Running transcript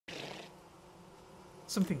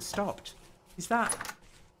Something stopped. Is that...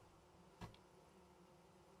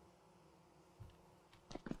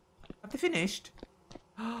 Have they finished?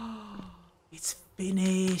 Oh, it's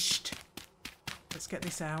finished. Let's get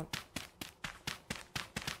this out.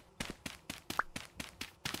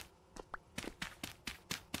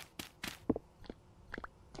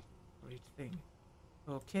 Great thing.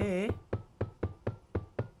 Okay.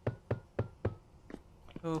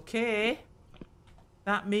 Okay.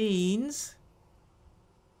 That means...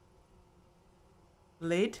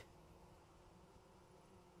 Lid.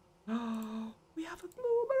 Oh, we have a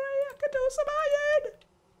Bloomery. I can do some iron.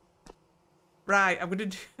 Right, I'm going to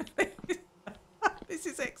do... This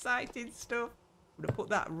is exciting stuff. I'm going to put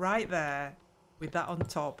that right there with that on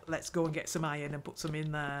top. Let's go and get some iron and put some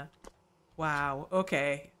in there. Wow.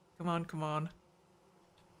 Okay. Come on, come on.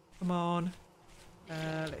 Come on.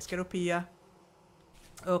 Let's get up here.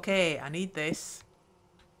 Okay, I need this.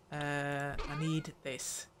 I need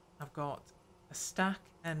this. I've got a stack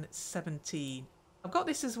and 17. I've got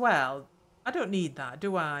this as well. I don't need that,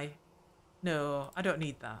 do I? No, I don't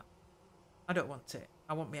need that. I don't want it.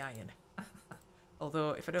 I want my iron.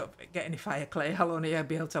 Although, if I don't get any fire clay, I'll only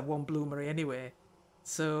be able to have one Bloomery anyway.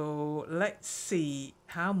 So, let's see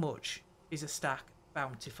how much is a stack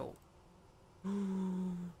bountiful.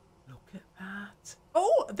 Ooh, look at that.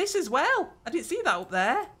 Oh, this as well. I didn't see that up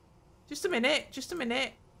there. Just a minute, just a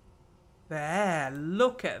minute. There,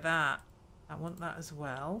 look at that. I want that as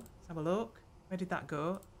well. Let's have a look. Where did that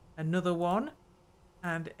go? Another one.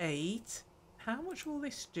 And 8. How much will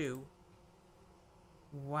this do?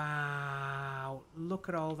 Wow. Look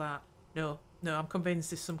at all that. No, no, I'm convinced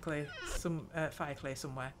there's some clay, some fire clay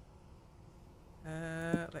somewhere.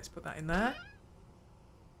 Let's put that in there.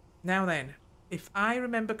 Now then, if I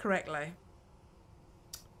remember correctly,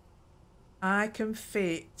 I can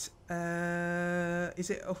fit, is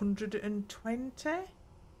it 120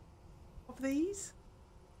 of these?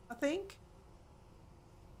 I think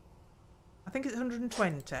it's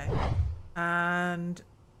 120. And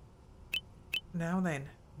now then,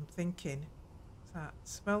 I'm thinking, what's that?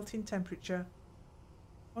 Smelting temperature,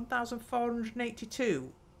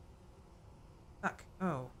 1482.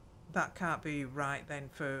 That can't be right then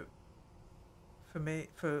for me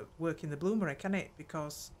for working the Bloomery, can it?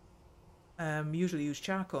 Because usually use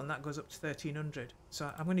charcoal and that goes up to 1300. So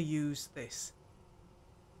I'm going to use this,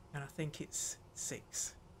 and I think it's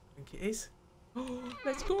 6. I think it is. Oh,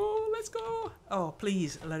 let's go, let's go. Oh,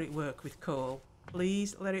 please let it work with coal.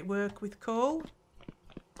 Please let it work with coal.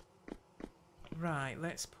 Right,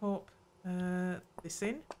 let's pop this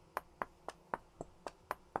in.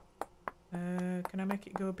 Can I make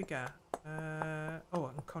it go bigger? Oh,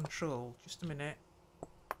 and control. Just a minute.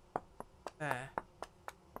 There.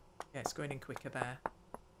 Yeah, it's going in quicker there.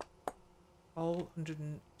 All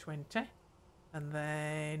 120. And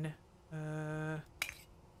then...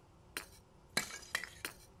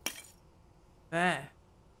 there.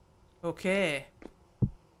 Okay.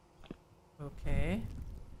 Okay.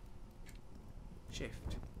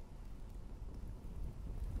 Shift.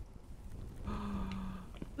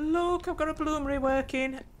 Look, I've got a Bloomery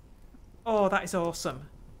working. Oh, that is awesome.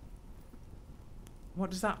 What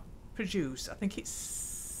does that produce? I think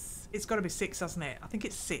it's got to be 6, hasn't it? I think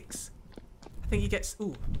it's 6. I think you get...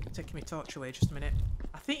 Ooh, I'm taking my torch away just a minute.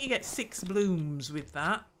 I think you get 6 blooms with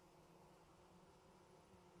that.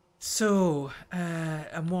 So,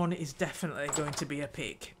 and one is definitely going to be a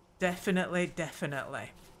pick. Definitely,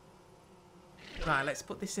 definitely. Right, let's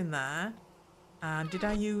put this in there. And did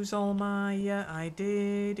I use all my... I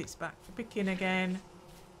did. It's back for picking again.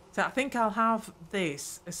 So I think I'll have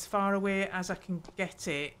this as far away as I can get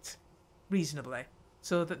it reasonably,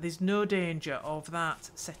 so that there's no danger of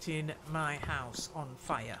that setting my house on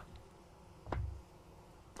fire.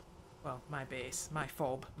 Well, my base, my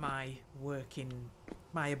fob, my working,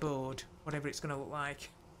 my abode, whatever it's going to look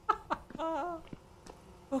like.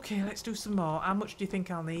 Okay, let's do some more. How much do you think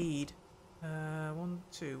I'll need? 1,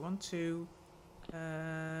 2, 1, 2.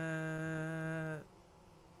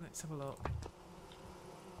 Let's have a look.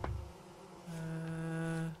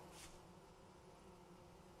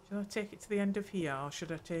 Should I take it to the end of here, or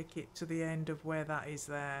should I take it to the end of where that is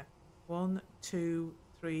there? 1, 2,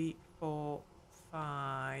 3, 4,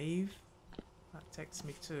 5. That takes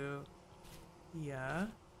me to here.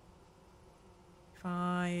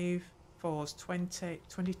 5, 4's 20,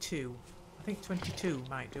 22. I think 22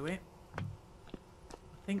 might do it. I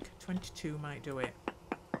think 22 might do it.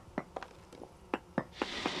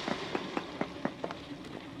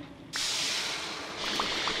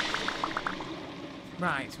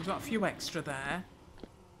 Right, we've got a few extra there.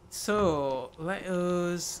 So let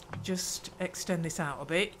us just extend this out a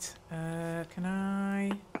bit. Can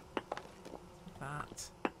I? That,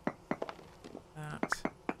 and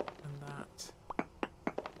that.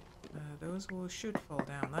 Those should fall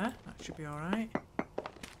down there. That should be all right.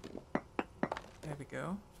 There we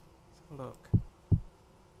go. Let's have a look.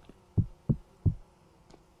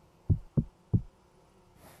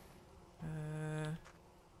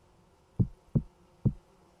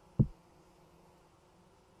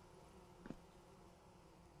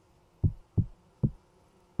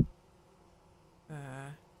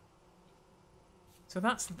 So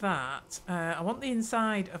that's that. I want the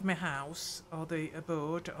inside of my house, or the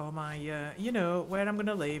abode, or my, you know, where I'm going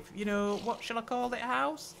to live. You know, what shall I call it, a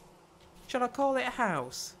house? Shall I call it a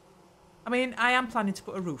house? I mean, I am planning to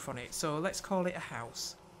put a roof on it, so let's call it a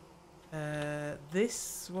house.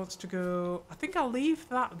 This wants to go... I think I'll leave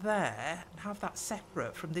that there and have that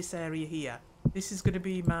separate from this area here. This is going to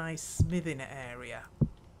be my smithing area.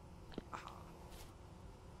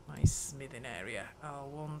 My smithing area. I'll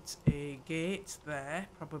want a gate there,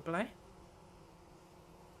 probably.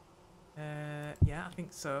 Yeah, I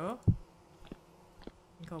think so. I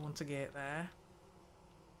think I'll want a gate there.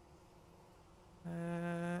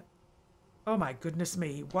 Oh my goodness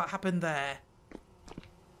me, what happened there?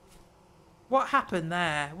 What happened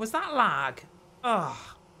there? Was that lag? Oh,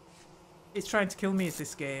 it's trying to kill me, is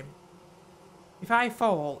this game. If I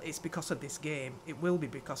fall, it's because of this game. It will be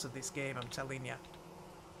because of this game, I'm telling you.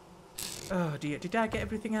 Oh dear, did I get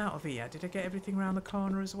everything out of here? Did I get everything around the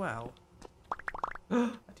corner as well?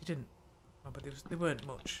 I didn't. Oh, but there weren't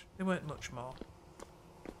much. There weren't much more.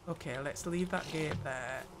 Okay, let's leave that gate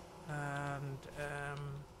there. And I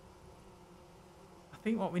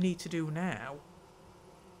think what we need to do now...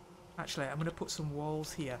 Actually, I'm going to put some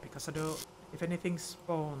walls here because I don't... If anything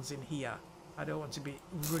spawns in here, I don't want to be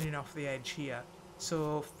running off the edge here.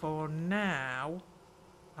 So for now,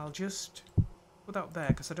 I'll just... put that up there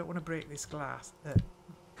because I don't want to break this grass.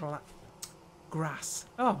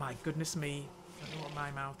 Oh my goodness me. I don't know what my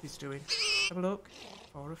mouth is doing. Have a look.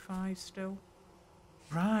 4 or 5 still.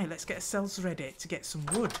 Right, let's get ourselves ready to get some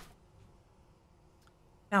wood.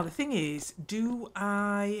 Now the thing is, do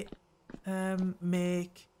I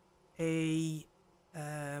make a...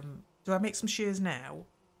 do I make some shears now?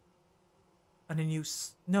 And a new...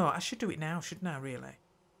 No, I should do it now, shouldn't I, really?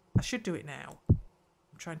 I should do it now.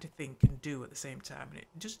 I'm trying to think and do at the same time, and it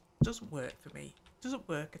just doesn't work for me. It doesn't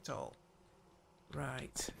work at all.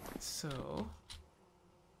 Right, so...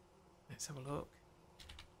 let's have a look.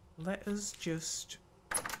 Let us just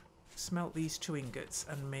smelt these 2 ingots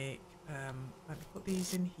and make... let me put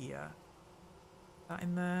these in here. That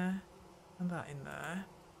in there, and that in there.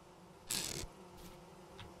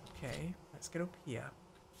 Okay, let's get up here.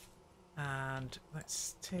 And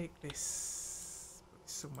let's take this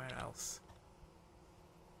somewhere else.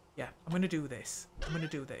 Yeah, I'm going to do this. I'm going to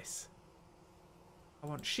do this. I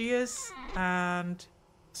want shears and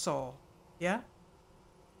saw. Yeah?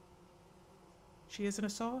 Shears and a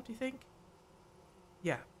saw, do you think?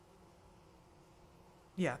 Yeah.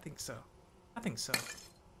 Yeah, I think so. I think so.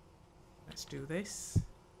 Let's do this.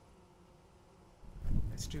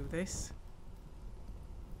 Let's do this.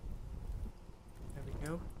 There we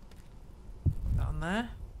go. Put that on there.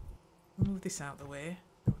 Move this out of the way.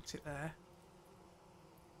 Don't want it there.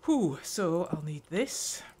 Whew, so I'll need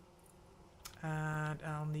this. And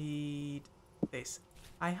I'll need this.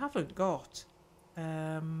 I haven't got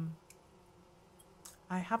some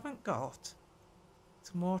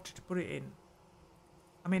water to put it in.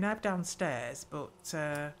 I mean, I have downstairs, but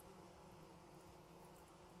okay,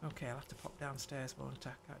 I'll have to pop downstairs, won't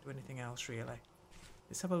I? Can't do anything else really.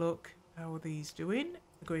 Let's have a look. How are these doing?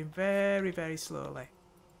 They're going very, very slowly.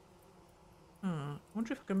 I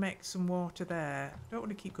wonder if I can make some water there. I don't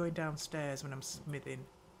want to keep going downstairs when I'm smithing.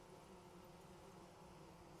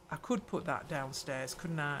 I could put that downstairs,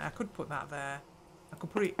 couldn't I? I could put that there. I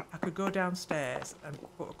could put it. I could go downstairs and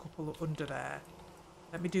put a couple under there.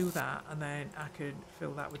 Let me do that, and then I can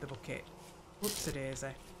fill that with the bucket. Whoopsie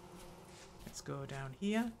daisy. Let's go down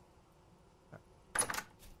here.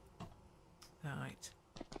 Right.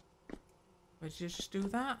 Where did you just do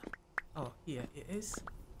that? Oh, here it is.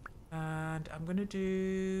 And I'm gonna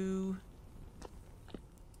do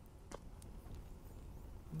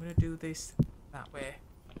this that way.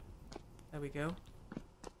 There we go.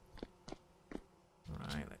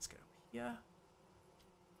 Right, let's go here.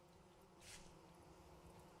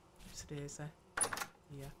 What's it is there?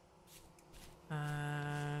 Here.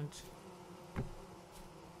 And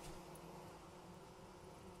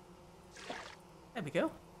there we go.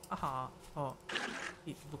 Aha. Oh,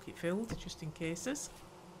 keep the bucket filled just in cases.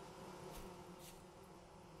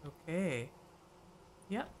 Okay.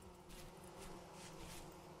 Yep.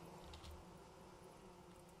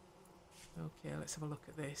 Okay, let's have a look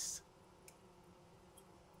at this.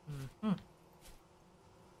 Mm-hmm.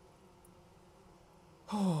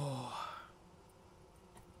 Oh.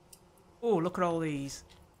 Oh, look at all these.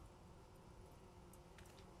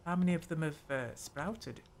 How many of them have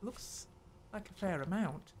sprouted? It looks like a fair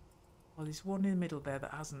amount. Oh, there's one in the middle there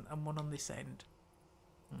that hasn't, and one on this end.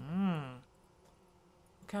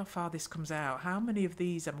 Look how far this comes out. How many of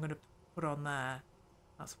these I'm going to put on there?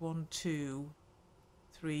 That's 1, 2,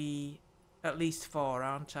 3, at least 4,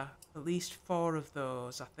 aren't I? At least 4 of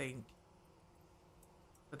those, I think.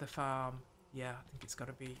 For the farm. Yeah, I think it's got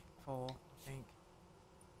to be 4, I think.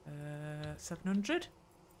 700?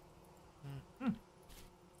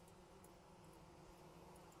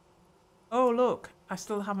 Oh, look. I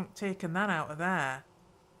still haven't taken that out of there.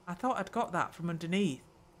 I thought I'd got that from underneath.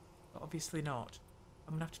 But obviously not.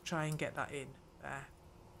 I'm going to have to try and get that in there.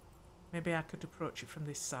 Maybe I could approach it from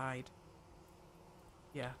this side.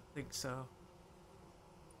 Yeah, I think so.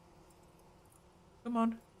 Come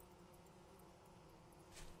on.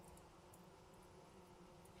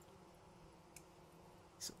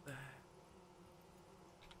 It's up there.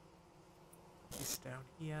 This down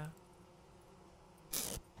here.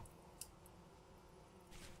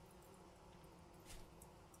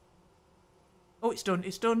 Oh, it's done,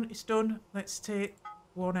 it's done, it's done. Let's take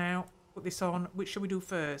one out, put this on. Which shall we do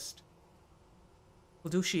first? We'll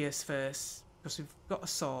do shears first, because we've got a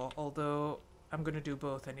saw, although I'm going to do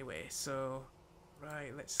both anyway. So,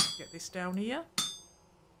 right, let's get this down here.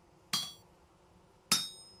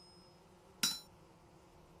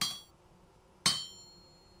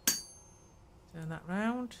 Turn that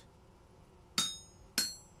round.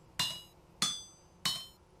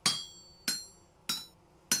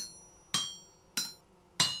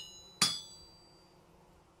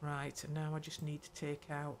 Right, and now I just need to take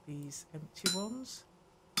out these empty ones.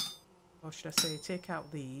 Or should I say, take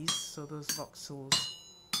out these, so those voxels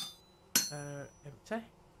are empty.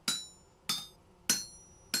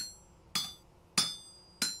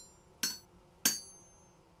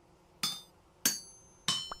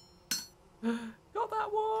 Got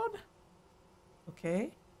that one!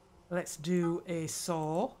 Okay, let's do a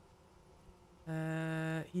saw.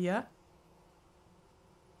 Here.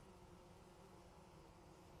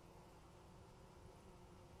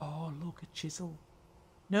 Oh, look, a chisel.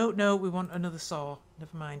 No, no, we want another saw.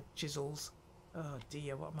 Never mind, chisels. Oh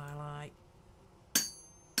dear, what am I like?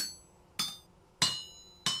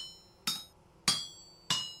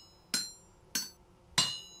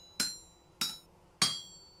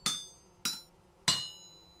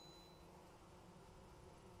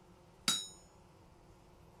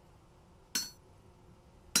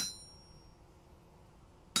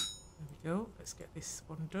 There we go. Let's get this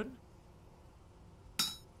one done.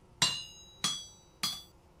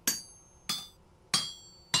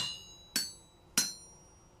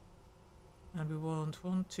 And we want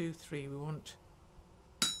 1, 2, 3. We want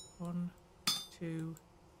 1, 2,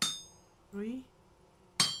 3.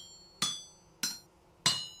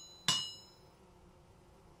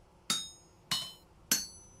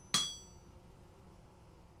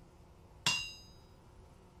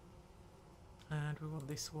 And we want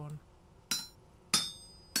this one.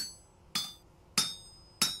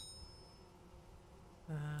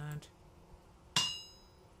 And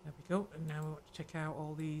there we go. And now we want to check out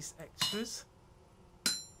all these extras.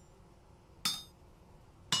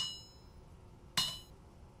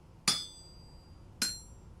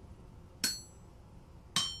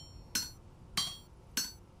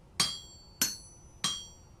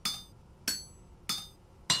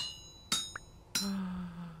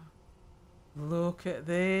 Look at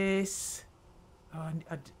this. Oh,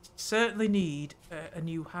 I certainly need a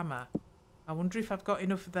new hammer. I wonder if I've got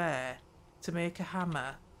enough there to make a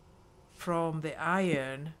hammer from the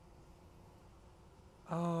iron.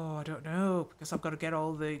 Oh, I don't know, because I've got to get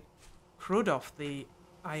all the crud off the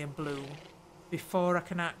iron bloom before I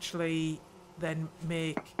can actually then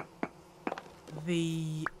make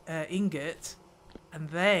the ingot, and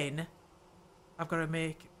then I've got to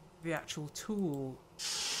make the actual tool.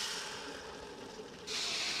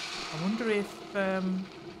 I wonder if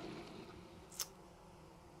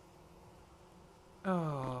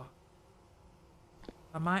oh,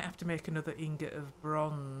 I might have to make another ingot of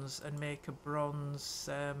bronze and make a bronze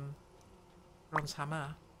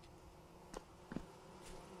hammer.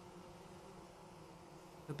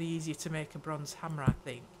 It'll be easier to make a bronze hammer, I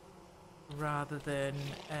think, rather than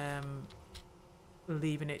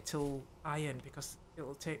leaving it till iron, because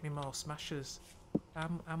it'll take me more smashes.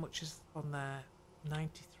 How much is on there?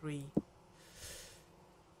 93.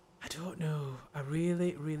 I don't know. I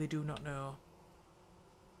really, really do not know.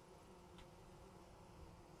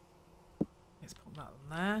 Let's put that on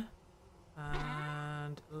there.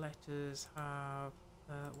 And let us have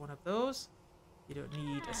one of those. You don't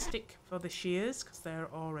need a stick for the shears because they're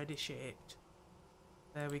already shaped.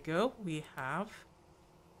 There we go. We have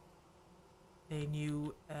a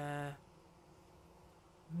new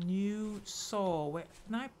saw. Where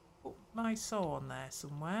can I put my saw on there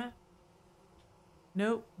somewhere?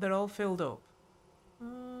 Nope, they're all filled up.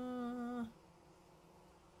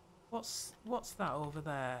 What's that over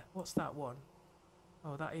there? What's that one?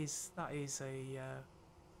 Oh, that is a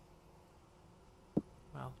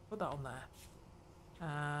well, put that on there.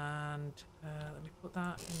 And let me put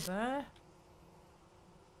that in there.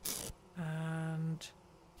 And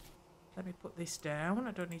let me put this down.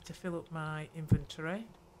 I don't need to fill up my inventory.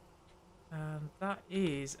 And that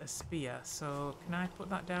is a spear. So can I put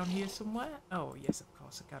that down here somewhere? Oh, yes, of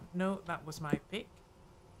course I can. No, that was my pick.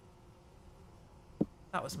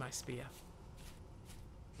 That was my spear.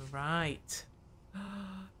 Right.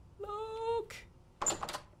 Look.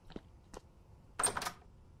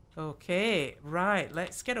 Okay, right.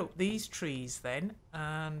 Let's get up these trees then.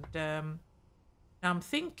 And I'm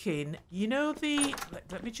thinking, you know the...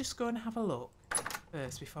 Let me just go and have a look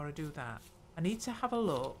first before I do that. I need to have a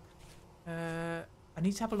look. I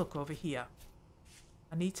need to have a look over here.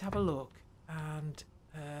 I need to have a look and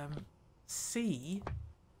see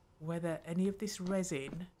whether any of this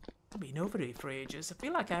resin... I've been over here for ages. I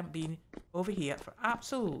feel like I haven't been over here for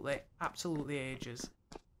absolutely ages.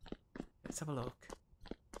 Let's have a look.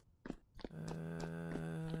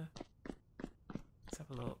 Let's have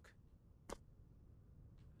a look.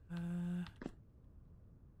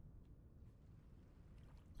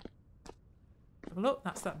 Have a look.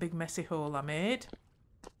 That's that big messy hole I made.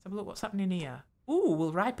 Let's have a look. What's happening here? Ooh,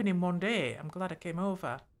 we'll ripen in one day. I'm glad I came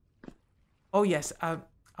over. Oh yes, I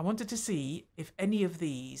wanted to see if any of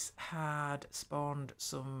these had spawned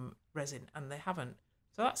some resin, and they haven't.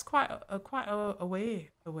 So that's quite a way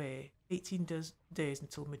away. 18 days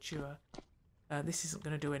until mature. This isn't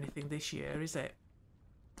going to do anything this year, is it?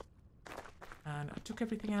 And I took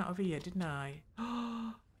everything out of here, didn't I?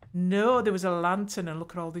 Oh no, there was a lantern, and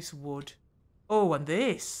look at all this wood. Oh, and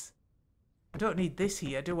this. I don't need this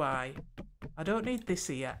here, do I? I don't need this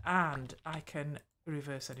here, and I can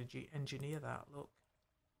reverse engineer that. Look.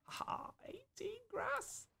 Ah, 18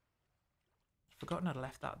 grass. I've forgotten I'd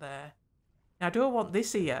left that there. Now, I don't want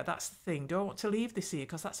this here. That's the thing. Don't want to leave this here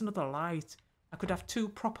because that's another light. I could have two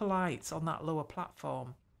proper lights on that lower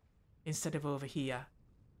platform instead of over here.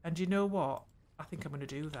 And you know what? I think I'm going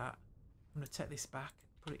to do that. I'm going to take this back,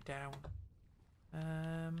 put it down.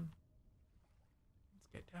 Let's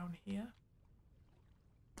get down here.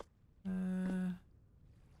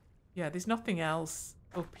 Yeah, there's nothing else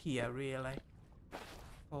up here, really.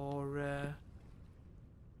 Or,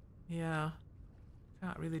 yeah,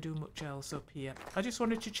 can't really do much else up here. I just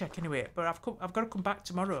wanted to check anyway, but I've got to come back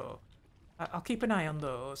tomorrow. I'll keep an eye on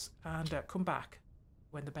those and come back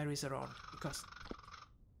when the berries are on, because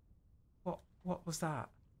what was that?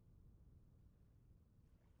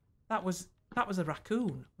 That was a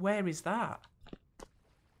raccoon. Where is that?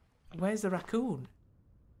 Where's the raccoon?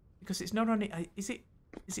 Because it's not on it. Is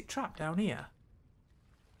it trapped down here?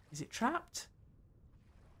 Is it trapped?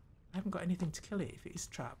 I haven't got anything to kill it if it is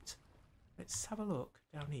trapped. Let's have a look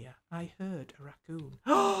down here. I heard a raccoon.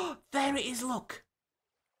 Oh, there it is, look.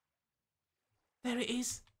 There it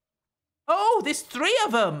is. Oh, there's 3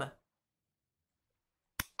 of them.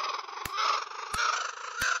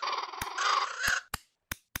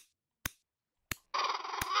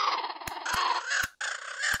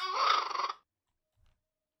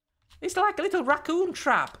 It's like a little raccoon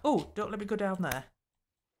trap. Oh, don't let me go down there.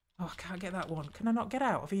 Oh, I can't get that one. Can I not get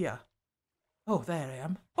out of here? Oh, there I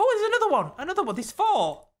am. Oh, there's another one. Another one. There's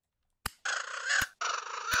 4.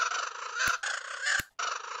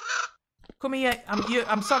 Come here.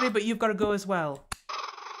 I'm sorry, but you've got to go as well.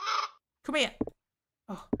 Come here.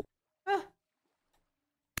 Oh. Ah.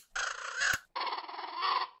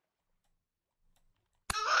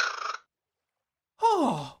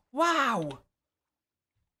 Oh, wow.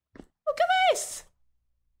 Look at this.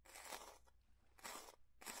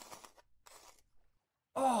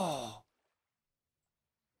 Oh.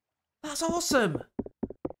 That's awesome.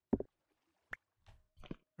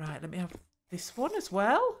 Right, let me have this one as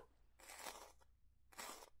well.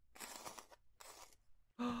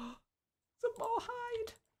 Oh, some more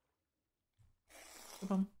hide.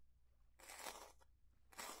 Come on.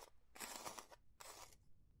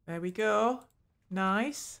 There we go.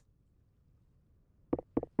 Nice.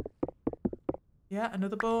 Yeah,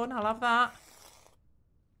 another bone. I'll have that.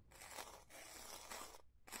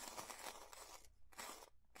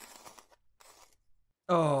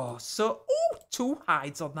 Oh, so... Oh, 2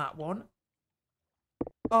 hides on that one.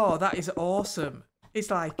 Oh, that is awesome.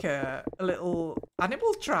 It's like a little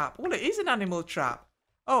animal trap. Well, it is an animal trap.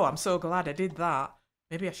 Oh, I'm so glad I did that.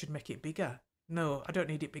 Maybe I should make it bigger. No, I don't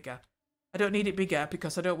need it bigger. I don't need it bigger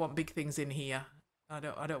because I don't want big things in here. I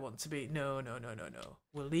don't want to be... No, no, no, no, no.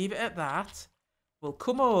 We'll leave it at that. We'll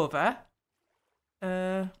come over.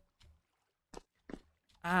 Have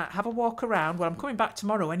a walk around. Well, I'm coming back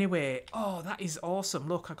tomorrow anyway. Oh, that is awesome.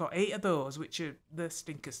 Look, I got 8 of those, which are the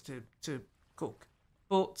stinkers to cook.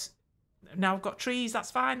 But now I've got trees.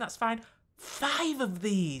 That's fine. That's fine. 5 of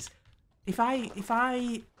these. If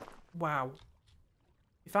I... Wow.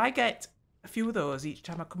 If I get a few of those each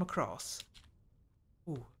time I come across...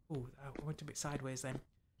 Ooh, I went a bit sideways then.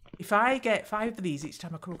 If I get 5 of these each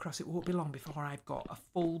time I come across, it won't be long before I've got a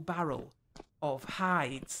full barrel of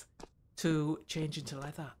hides to change into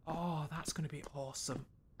leather. Oh, that's going to be awesome.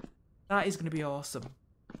 That is going to be awesome.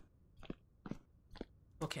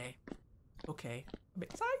 Okay. Okay. I'm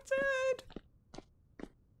excited.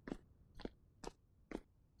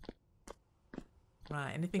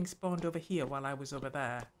 Right, anything spawned over here while I was over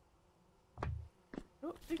there?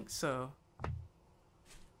 Don't think so.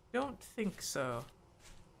 Don't think so.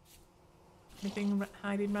 Anything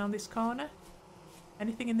hiding around this corner?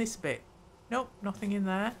 Anything in this bit? Nope, nothing in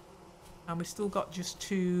there. And we've still got just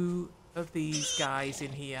 2 of these guys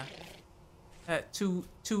in here. Two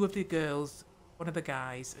of the girls, 1 of the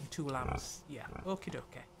guys, and 2 lambs. Yeah, okie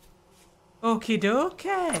dokie. Okie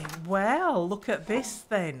dokie. Well, look at this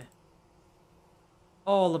then.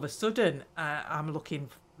 All of a sudden, I'm looking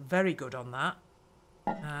very good on that.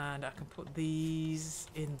 And I can put these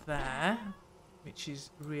in there, which is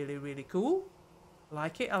really, really cool. I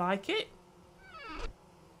like it, I like it.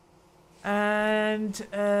 And,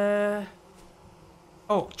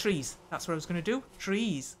 oh, trees. That's what I was going to do.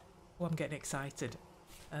 Trees. Oh, I'm getting excited.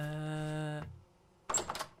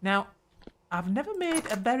 Now, I've never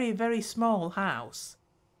made a very, very small house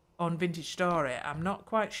on Vintage Story. I'm not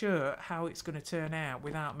quite sure how it's going to turn out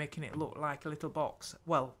without making it look like a little box.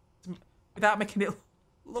 Well, without making it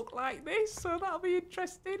look like this, so that'll be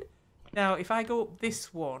interesting. Now, if I go up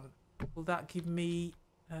this one, will that give me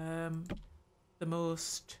the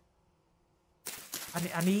most...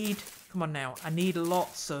 I need... Come on now. I need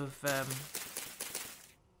lots of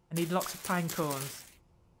pine cones.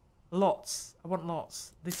 Lots. I want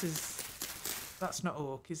lots. This is... That's not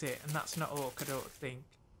oak, is it? And that's not oak, I don't think.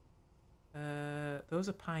 Those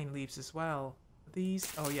are pine leaves as well. Are these...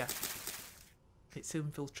 Oh, yeah. It's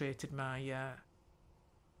infiltrated my... I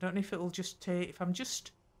don't know if it'll just take... If I'm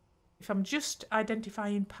just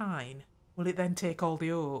identifying pine, will it then take all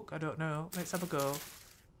the oak? I don't know. Let's have a go.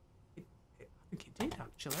 I think it did,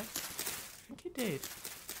 actually. I think it did.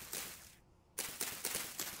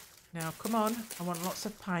 Now, come on. I want lots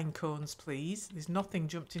of pine cones, please. There's nothing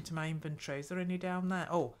jumped into my inventory. Is there any down there?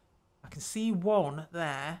 Oh, I can see 1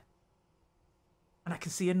 there. And I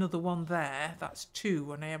can see another one there. That's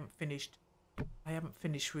 2, and I haven't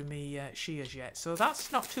finished with me shears yet. So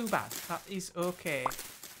that's not too bad. That is okay.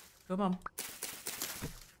 Come on.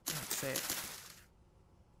 That's it.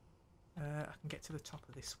 I can get to the top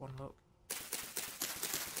of this one, look.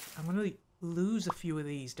 I'm going to lose a few of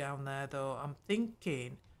these down there, though. I'm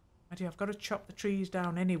thinking... I've got to chop the trees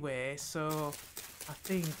down anyway, so I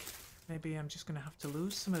think maybe I'm just going to have to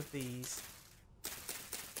lose some of these.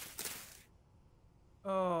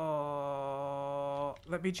 Oh,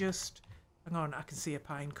 let me just... Hang on, I can see a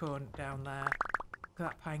pine cone down there. Look at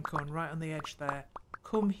that pine cone right on the edge there.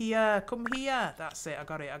 Come here, come here. That's it, I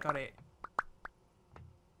got it, I got it.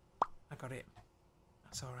 I got it.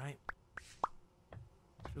 That's alright.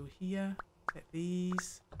 Through here, get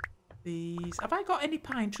these. These. Have I got any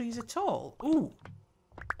pine trees at all? Ooh.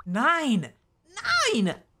 9!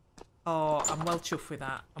 9! Oh, I'm well chuffed with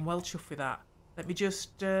that. I'm well chuffed with that. Let me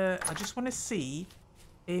just... I just want to see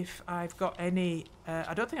if I've got any...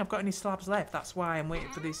 I don't think I've got any slabs left. That's why I'm waiting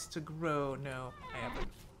for this to grow. No, I haven't.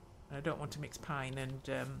 I don't want to mix pine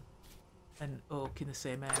and oak in the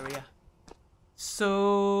same area.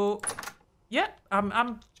 So... Yeah,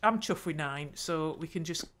 I'm chuffed with 9. So we can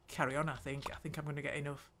just carry on, I think. I think I'm going to get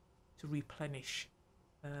enough to replenish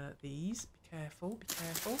these. Be careful, be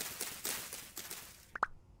careful.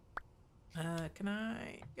 Can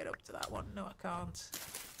I get up to that one? No, I can't.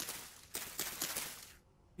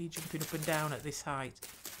 Be jumping up and down at this height.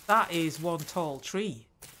 That is one tall tree.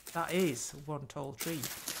 That is one tall tree.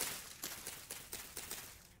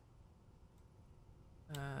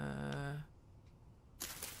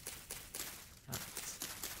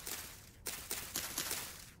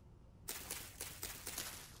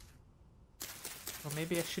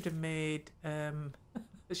 maybe I should have made I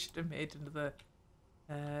should have made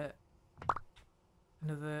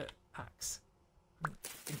another axe.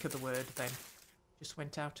 Think of the word then. Just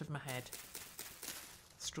went out of my head.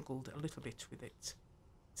 Struggled a little bit with it.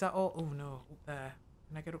 Is that all? Oh no, up there.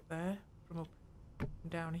 Can I get up there? From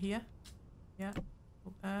down here? Yeah,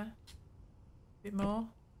 up there. A bit more.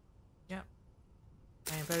 Yeah.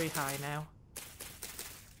 I am very high now.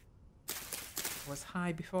 I was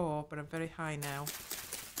high before, but I'm very high now.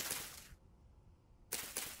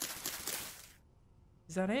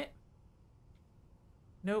 Is that it?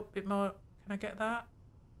 Nope, bit more. Can I get that?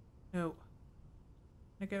 No.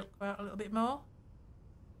 Can I go out a little bit more?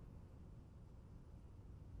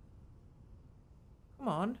 Come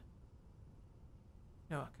on.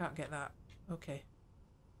 No, I can't get that. Okay.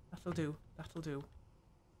 That'll do. That'll do.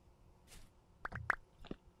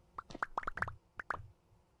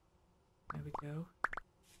 There we go.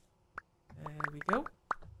 There we go.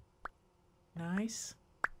 Nice.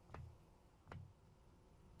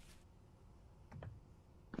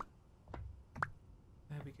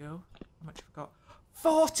 There we go. How much have I got?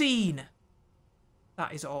 14!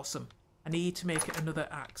 That is awesome. I need to make another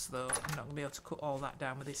axe though. I'm not going to be able to cut all that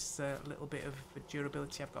down with this little bit of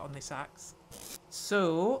durability I've got on this axe.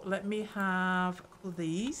 So, let me have a couple of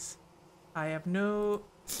these. I have no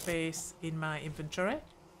space in my inventory.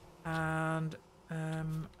 And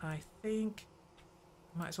I think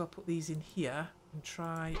I might as well put these in here and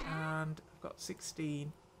try, and I've got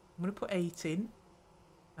 16. I'm going to put 8 in.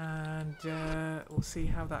 And we'll see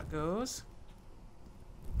how that goes.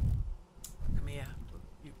 Come here. Put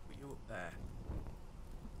you up there.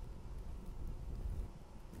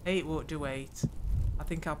 8 won't do 8. I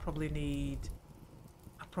think I'll probably need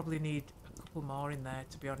a couple more in there,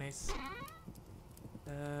 to be honest.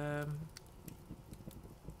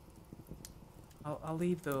 I'll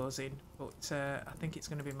leave those in, but I think it's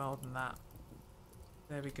going to be more than that.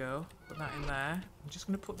 There we go. Put that in there. I'm just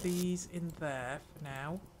going to put these in there for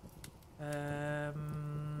now.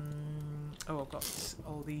 Oh, I've got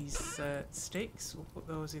all these sticks. We'll put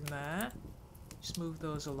those in there. Just move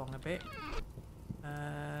those along a bit.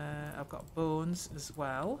 I've got bones as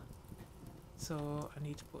well. So I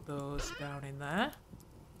need to put those down in there.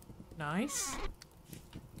 Nice.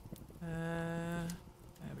 There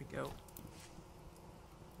we go.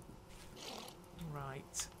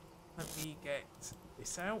 Right. Let me get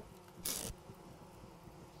this out.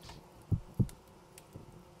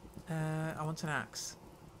 I want an axe.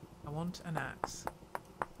 I want an axe.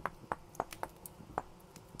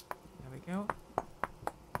 There we go.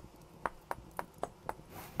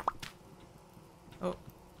 Oh,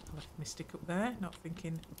 I left my stick up there, not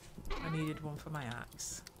thinking I needed one for my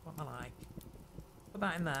axe. What am I like? Put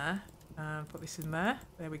that in there and put this in there.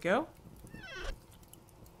 There we go.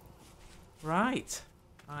 Right.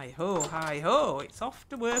 Hi ho, hi ho. It's off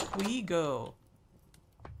to work we go.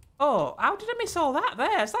 Oh, how did I miss all that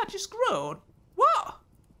there? Has that just grown? What?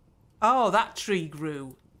 Oh, that tree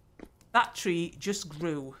grew. That tree just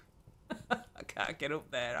grew. I can't get up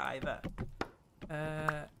there either.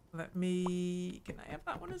 Let me... Can I have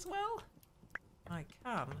that one as well? I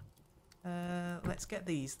can. Let's get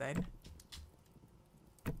these then.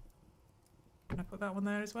 Can I put that one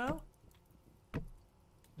there as well?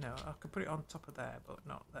 No, I can put it on top of there, but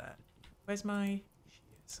not there. Where's my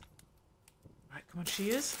shears? Right, come on,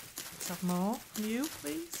 shears. Let's have more from you,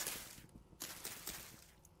 please.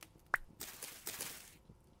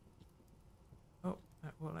 Oh,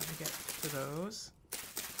 that won't let me get to those.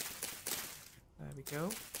 There we go.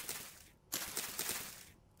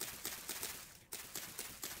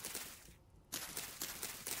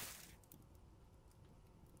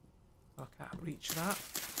 Oh, I can't reach that.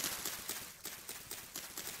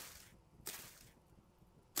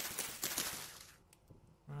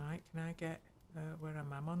 Right, can I get... where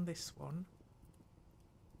am I? I'm on this one.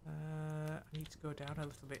 I need to go down a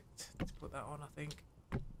little bit to put that on, I think.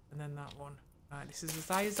 And then that one. Right, this is as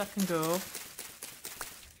high as I can go.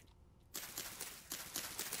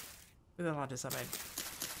 With the ladders, I meant.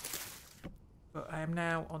 But I am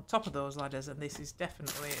now on top of those ladders, and this is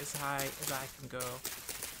definitely as high as I can go.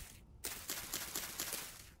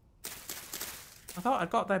 I thought I'd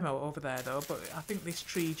got them over there, though, but I think this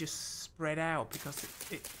tree just spread out because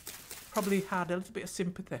it probably had a little bit of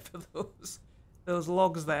sympathy for those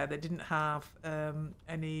logs there that didn't have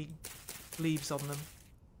any leaves on them.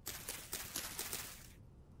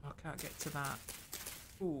 Oh, I can't get to that.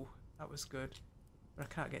 Ooh, that was good. But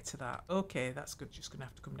I can't get to that. Okay, that's good. Just gonna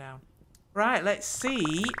have to come down. Right, let's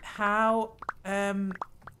see how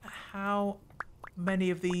many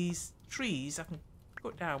of these trees I can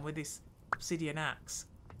cut down with this obsidian axe.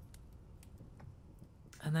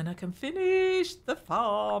 And then I can finish the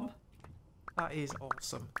farm. That is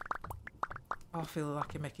awesome. I feel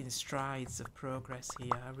like I'm making strides of progress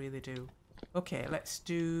here. I really do. Okay, let's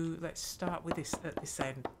start with this at this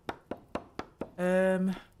end.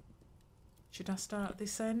 Should I start at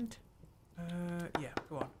this end? Yeah,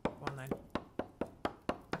 go on then.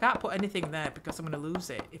 I can't put anything there because I'm going to lose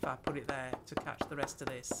it if I put it there to catch the rest of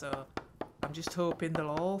this. So I'm just hoping they'll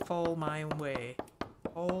all fall my way.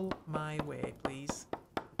 All my way, please.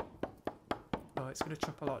 Oh, it's going to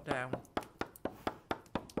chop a lot down.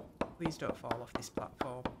 Please don't fall off this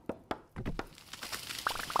platform.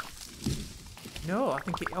 No, I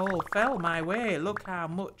think it all fell my way. Look how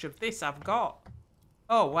much of this I've got.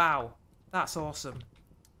 Oh, wow. That's awesome.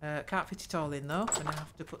 Can't fit it all in, though. I'm going to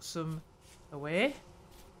have to put some away.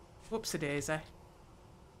 Whoopsie-daisy.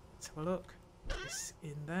 Let's have a look. It's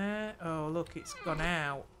in there. Oh, look, it's gone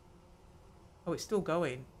out. Oh, it's still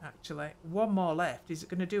going, actually. One more left. Is it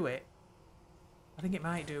going to do it? I think it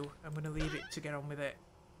might do. I'm going to leave it to get on with it.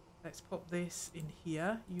 Let's put this in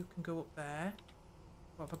here. You can go up there.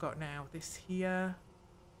 What have I got now? This here.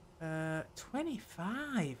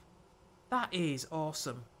 25. That is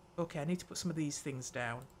awesome. Okay, I need to put some of these things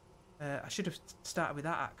down. I should have started with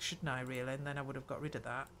that axe, shouldn't I, really? And then I would have got rid of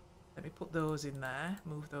that. Let me put those in there.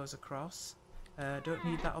 Move those across. Don't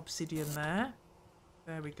need that obsidian there.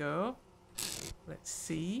 There we go. Let's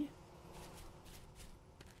see.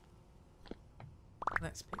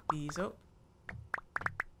 Let's pick these up.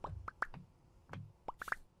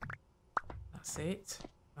 That's it.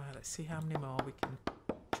 Right, let's see how many more we can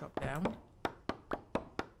chop down.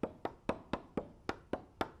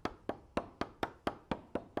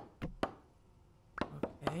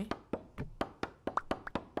 Okay.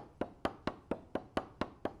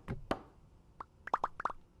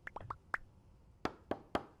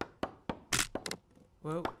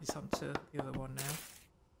 Whoa, it's onto the other one now.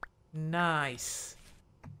 Nice.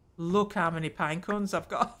 Look how many pine cones I've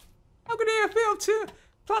got. I'm going to be able to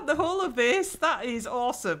plant the whole of this. That is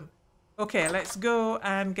awesome. Okay, let's go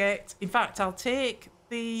and get... In fact, I'll take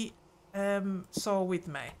the saw with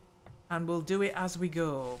me. And we'll do it as we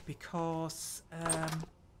go. Because I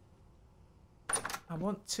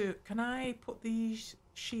want to... Can I put these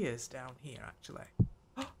shears down here, actually?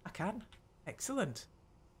 Oh, I can. Excellent.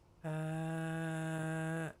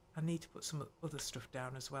 I need to put some other stuff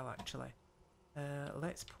down as well, actually.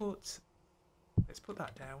 Let's put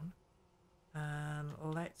that down. And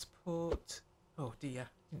let's put... Oh dear,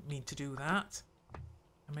 didn't mean to do that.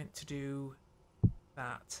 I meant to do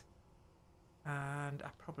that. And I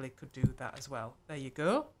probably could do that as well. There you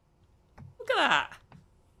go. Look at that!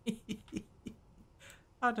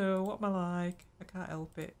 I know, what am I like? I can't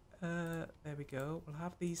help it. There we go. We'll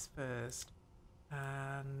have these first.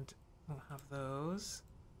 And we'll have those.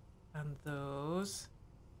 And those.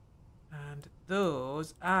 And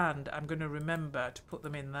those. And I'm going to remember to put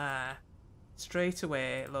them in there. Straight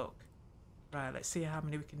away, look. Right, let's see how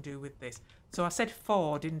many we can do with this. So I said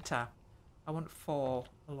 4, didn't I? I want 4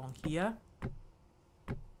 along here.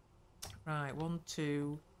 Right, 1,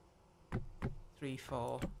 2, 3,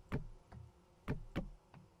 4.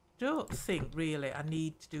 Don't think, really, I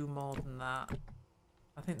need to do more than that.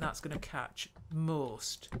 I think that's going to catch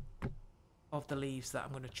most of the leaves that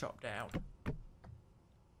I'm going to chop down.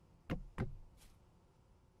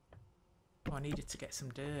 Oh, I needed to get some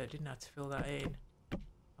dirt, didn't I, to fill that in.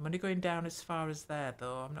 I'm only going down as far as there,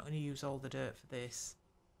 though. I'm not going to use all the dirt for this.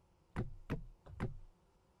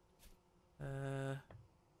 Let's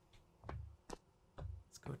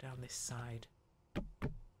go down this side.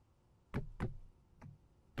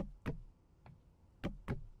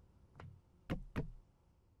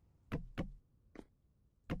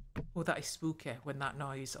 Oh, that is spooky when that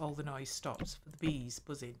noise, all the noise stops for the bees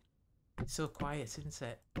buzzing. It's so quiet, isn't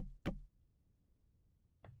it?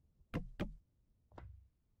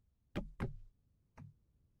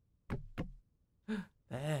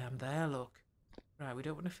 There, I'm there, look. Right, we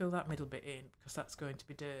don't want to fill that middle bit in because that's going to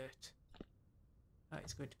be dirt. That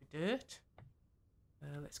is going to be dirt.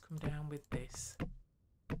 Let's come down with this.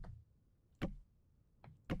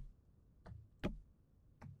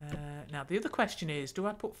 Now, the other question is, do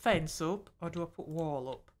I put fence up or do I put wall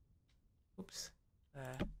up? Oops,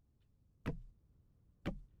 there.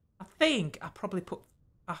 I think I'll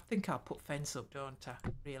put fence up, don't I?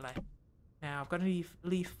 Really? Now, I've got to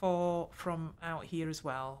leave 4 from out here as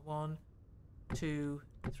well. 1, 2,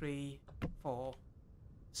 3, 4.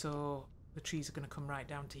 So the trees are going to come right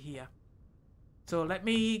down to here. So let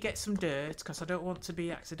me get some dirt because I don't want to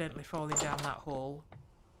be accidentally falling down that hole.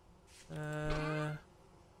 Here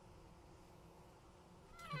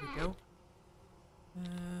we go.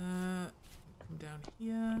 Come down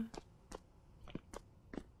here.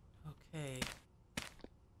 Okay.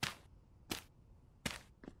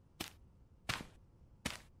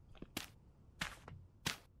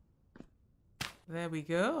 There we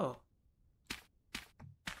go.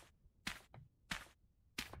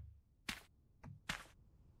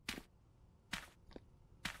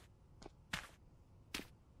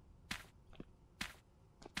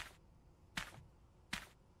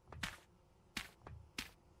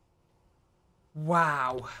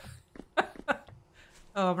 Wow.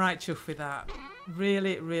 Oh, I'm right chuffed with that.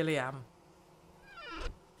 Really, really am.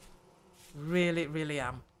 Really, really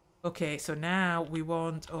am. Okay, so now we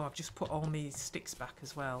want... Oh, I've just put all my sticks back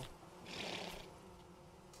as well.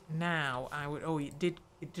 Now I would... Oh, it did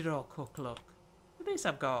all cook, look. For this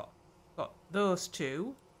I've got those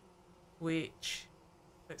two, which...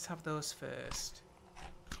 Let's have those first.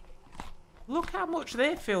 Look how much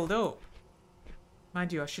they filled up.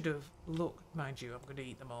 Mind you, I should have... Look, mind you, I'm going to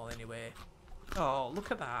eat them all anyway. Oh,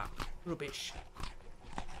 look at that. Rubbish.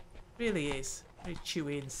 Really is. Very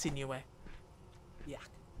chewy and sinewy. Yuck.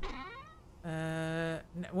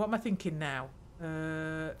 What am I thinking now?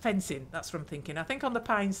 Fencing. That's what I'm thinking. I think on the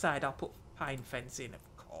pine side I'll put pine fencing,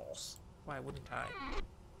 of course. Why wouldn't I?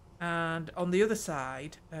 And on the other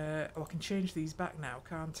side, oh, I can change these back now,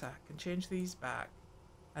 can't I? I can change these back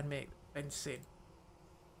and make fencing.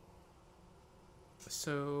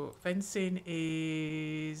 So fencing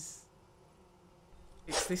is...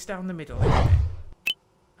 It's this down the middle, isn't it?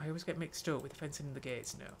 I always get mixed up with the fencing and the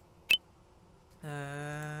gates now.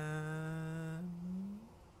 I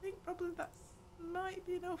think probably that might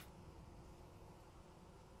be enough.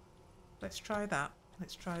 Let's try that.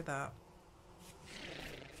 Let's try that.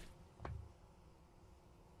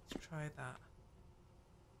 Let's try that.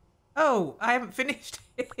 Oh, I haven't finished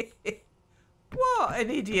it. What an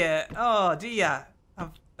idiot. Oh dear.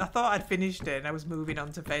 I thought I'd finished it and I was moving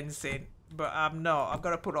on to fencing. But I'm not. I've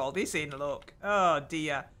got to put all this in, look. Oh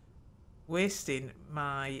dear. Wasting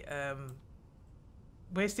my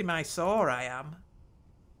saw I am.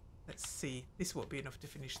 Let's see. This won't be enough to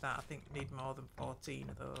finish that. I think I need more than 14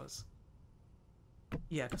 of those.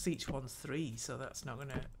 Yeah, because each one's 3, so that's not going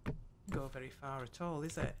to go very far at all,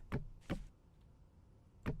 is it?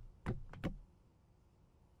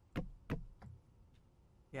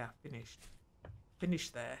 Yeah, finished.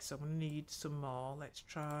 Finished there, so I'm going to need some more. Let's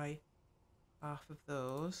try half of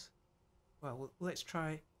those. Well, let's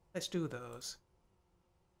do those.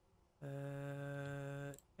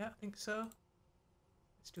 Yeah, I think so.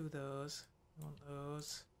 Let's do those. I want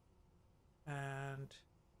those. And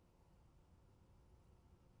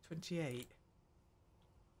 28.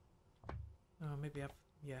 Oh, maybe I've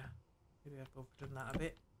overdone that a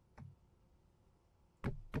bit.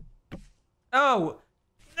 Oh!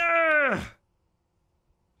 No!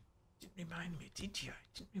 Didn't remind me, did you?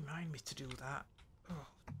 Didn't remind me to do that. Oh,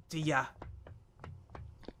 dear.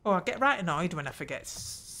 Oh, I get right annoyed when I forget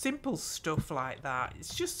simple stuff like that.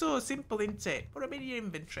 It's just so simple, isn't it? Put them in your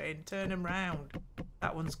inventory and turn them round.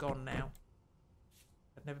 That one's gone now.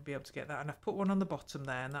 I'd never be able to get that. And I've put one on the bottom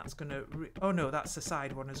there, and that's going to... Oh, no, that's the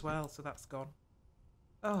side one as well, so that's gone.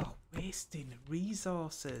 Oh, wasting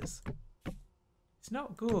resources. It's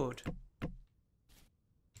not good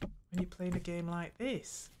when you're playing a game like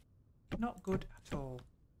this. Not good at all.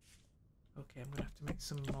 Okay, I'm going to have to make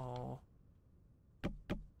some more.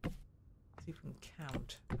 See if we can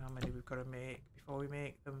count how many we've got to make before we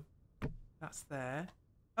make them. That's there.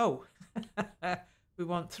 Oh, we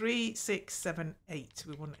want 3, 6, 7, 8.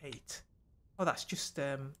 We want 8. Oh, that's just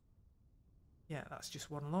yeah, that's just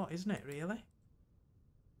one lot, isn't it? Really?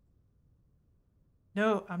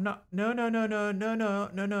 No, I'm not. No, no, no, no, no, no,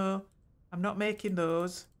 no, no. I'm not making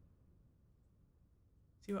those.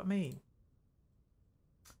 See what I mean?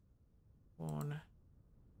 1,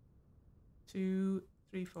 2,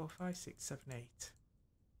 3, 4, 5, 6, 7, 8.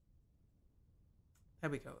 There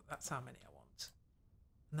we go. That's how many I want.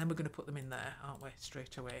 And then we're going to put them in there, aren't we?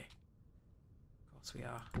 Straight away. Of course we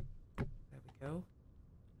are. There we go.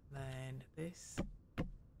 And then this.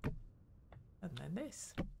 And then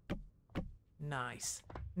this. Nice.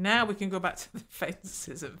 Now we can go back to the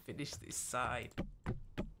fences and finish this side.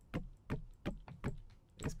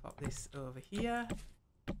 Let's pop this over here.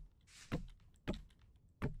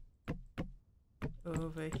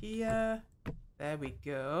 Over here. There we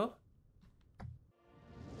go.